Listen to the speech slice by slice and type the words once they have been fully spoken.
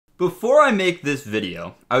Before I make this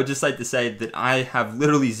video, I would just like to say that I have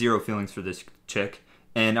literally zero feelings for this chick,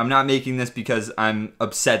 and I'm not making this because I'm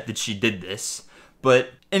upset that she did this.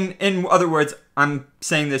 But in other words, I'm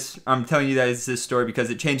saying this, I'm telling you guys this story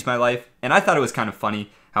because it changed my life, and I thought it was kind of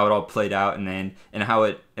funny how it all played out and how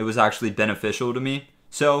it was actually beneficial to me.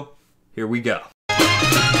 So, here we go.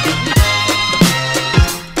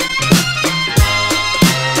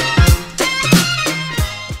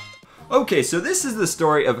 Okay, so this is the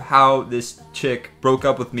story of how this chick broke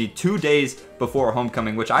up with me 2 days before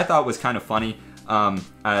homecoming, which I thought was kind of funny. Not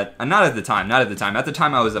at the time. At the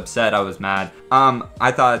time I was upset, I was mad.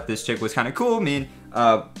 I thought this chick was kind of cool. I mean,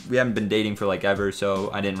 we haven't been dating for like ever,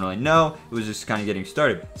 so I didn't really know. It was just kind of getting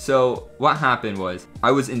started. So what happened was,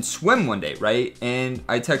 I was in swim one day, right? And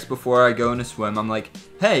I text before I go into swim. I'm like,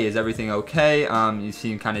 hey, is everything okay? You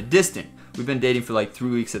seem kind of distant. We've been dating for like 3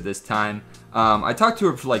 weeks at this time. I talked to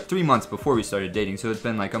her for like 3 months before we started dating, so it's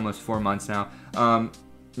been like almost 4 months now.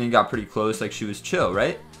 And got pretty close, like she was chill,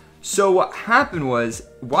 right? So what happened was,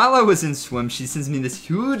 while I was in swim, she sends me this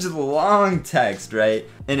huge long text, right?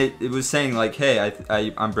 And it was saying like, hey,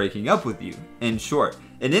 I'm breaking up with you, in short.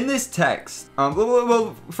 And in this text,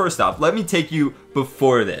 well, first off, let me take you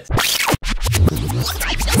before this.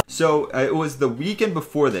 So it was the weekend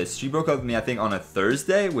before this. She broke up with me, I think, on a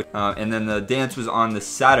Thursday, and then the dance was on the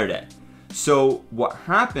Saturday. So what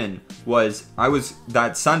happened was,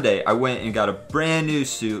 that Sunday, I went and got a brand new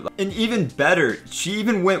suit. And even better, she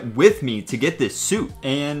even went with me to get this suit.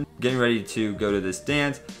 And getting ready to go to this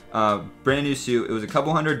dance, brand new suit, it was a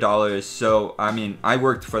couple $100. So, I mean, I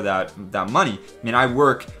worked for that money. I mean, I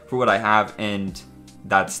work for what I have, and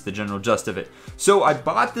that's the general gist of it. So I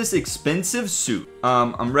bought this expensive suit.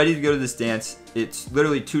 I'm ready to go to this dance. It's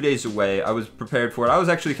literally 2 days away. I was prepared for it. I was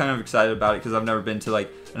actually kind of excited about it because I've never been to like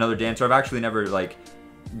another dance, or I've actually never like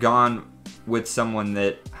gone with someone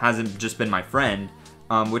that hasn't just been my friend,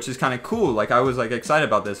 which is kind of cool. Like I was like excited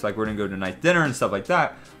about this. Like we're gonna go to a nice dinner and stuff like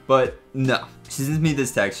that. But no, she sends me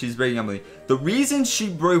this text. She's breaking up with me. The reason she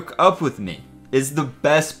broke up with me is the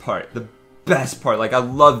best part. The best part. Like I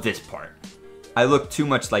love this part. I look too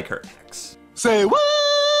much like her ex. Say what?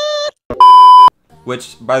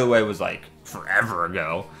 Which, by the way, was like forever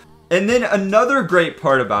ago. And then another great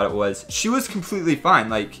part about it was, she was completely fine.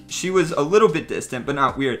 Like, she was a little bit distant, but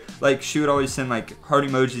not weird. Like, she would always send like heart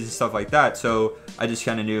emojis and stuff like that. So I just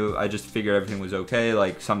kind of knew, I just figured everything was okay.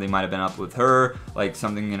 Like, something might have been up with her, like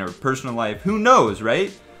something in her personal life. Who knows,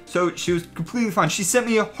 right? So she was completely fine. She sent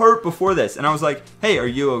me a heart before this, and I was like, hey, are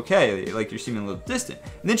you okay? Like, you're seeming a little distant.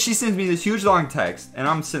 And then she sends me this huge long text, and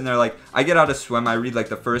I'm sitting there like, I get out of swim, I read like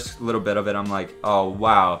the first little bit of it, I'm like, oh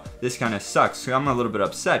wow, this kind of sucks. So I'm a little bit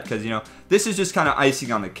upset, because, you know, this is just kind of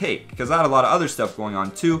icing on the cake, because I had a lot of other stuff going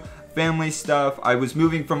on too, family stuff. I was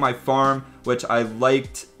moving from my farm, which I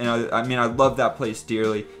liked, and I mean, I love that place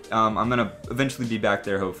dearly. I'm gonna eventually be back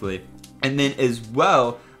there, hopefully. And then as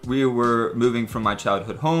well, we were moving from my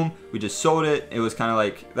childhood home. We just sold it. It was kind of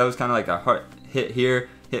like, that was kind of like a heart hit here,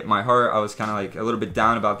 hit my heart. I was kind of like a little bit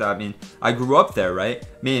down about that. I mean, I grew up there, right?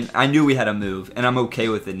 I mean, I knew we had to move, and I'm okay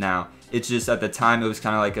with it now. It's just at the time, it was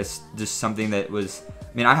kind of like just something that was,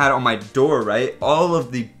 I mean, I had on my door, right? All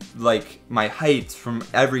of the, like, my heights from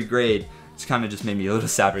every grade. It's kind of just made me a little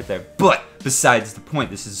sad right there. But besides the point,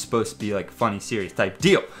 this is supposed to be like a funny, serious type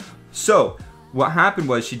deal. So what happened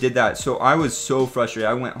was, she did that. So I was so frustrated.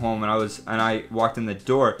 I went home and I walked in the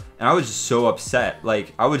door, and I was just so upset.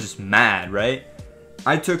 Like, I was just mad, right?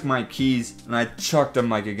 I took my keys and I chucked them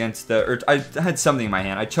like against I had something in my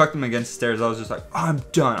hand. I chucked them against the stairs. I was just like, oh, I'm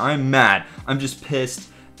done. I'm mad. I'm just pissed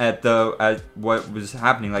at what was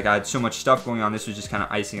happening. Like, I had so much stuff going on. This was just kind of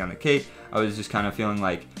icing on the cake. I was just kind of feeling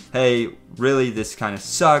like, hey, really, this kind of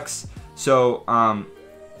sucks. So,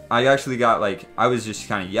 I actually got like, I was just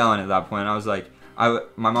kind of yelling at that point. I was like,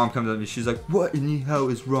 my mom comes up to me, she's like, what in the hell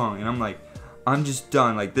is wrong? And I'm like, I'm just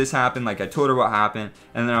done. Like, this happened. Like, I told her what happened.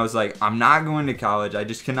 And then I was like, I'm not going to college. I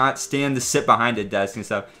just cannot stand to sit behind a desk and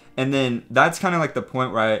stuff. And then that's kind of like the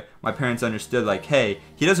point where my parents understood, like, hey,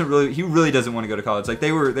 he really doesn't want to go to college. Like,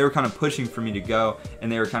 they were kind of pushing for me to go,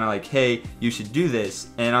 and they were kind of like, hey, you should do this.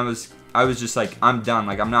 And I was just like, I'm done.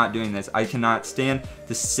 Like, I'm not doing this. I cannot stand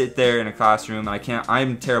to sit there in a classroom, and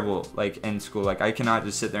I'm terrible, like, in school. Like, I cannot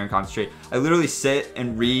just sit there and concentrate. I literally sit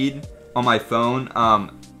and read on my phone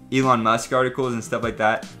Elon Musk articles and stuff like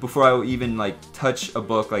that before I will even like touch a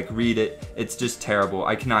book, like read it. It's just terrible.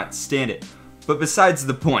 I cannot stand it. But besides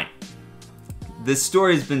the point, this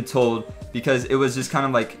story has been told because it was just kind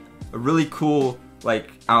of like a really cool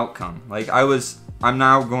like outcome. Like, I'm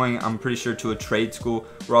now going, I'm pretty sure, to a trade school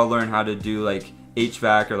where I'll learn how to do like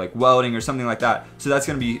HVAC or like welding or something like that. So that's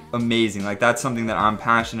gonna be amazing. Like that's something that I'm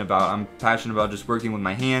passionate about. I'm passionate about just working with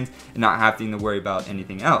my hands and not having to worry about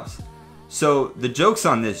anything else. So the joke's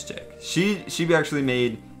on this chick. She actually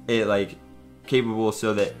made it like capable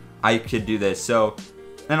so that I could do this. So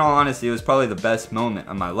in all honesty, it was probably the best moment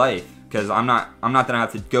of my life, because I'm not gonna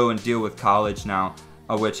have to go and deal with college now,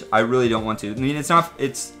 which I really don't want to. I mean, it's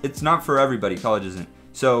not for everybody. College isn't.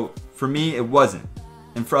 So for me, it wasn't.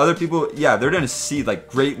 And for other people, yeah, they're gonna see like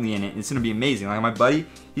greatly in it. It's gonna be amazing. Like my buddy,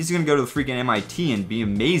 he's gonna go to the freaking MIT and be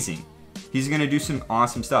amazing. He's gonna do some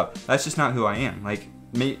awesome stuff. That's just not who I am. Like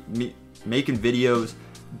making videos,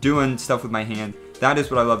 doing stuff with my hand. That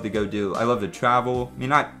is what I love to go do. I love to travel. I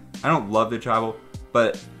mean, I don't love to travel,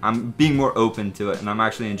 but I'm being more open to it, and I'm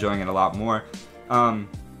actually enjoying it a lot more.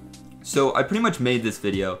 So I pretty much made this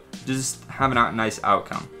video just have a nice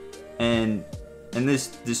outcome. And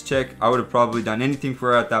this chick, I would have probably done anything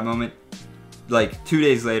for her at that moment. Like 2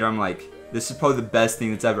 days later, I'm like, this is probably the best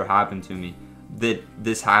thing that's ever happened to me. That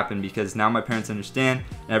this happened, because now my parents understand,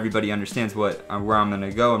 and everybody understands where I'm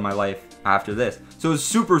gonna go in my life after this. So it was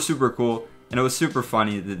super, super cool, and it was super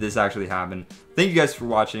funny that this actually happened. Thank you guys for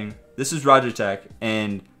watching. This is Roger Teck,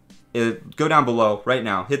 and go down below right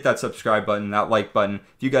now, hit that subscribe button, that like button,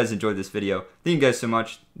 if you guys enjoyed this video. Thank you guys so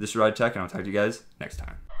much. This is Roger Teck, and I'll talk to you guys next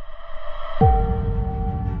time.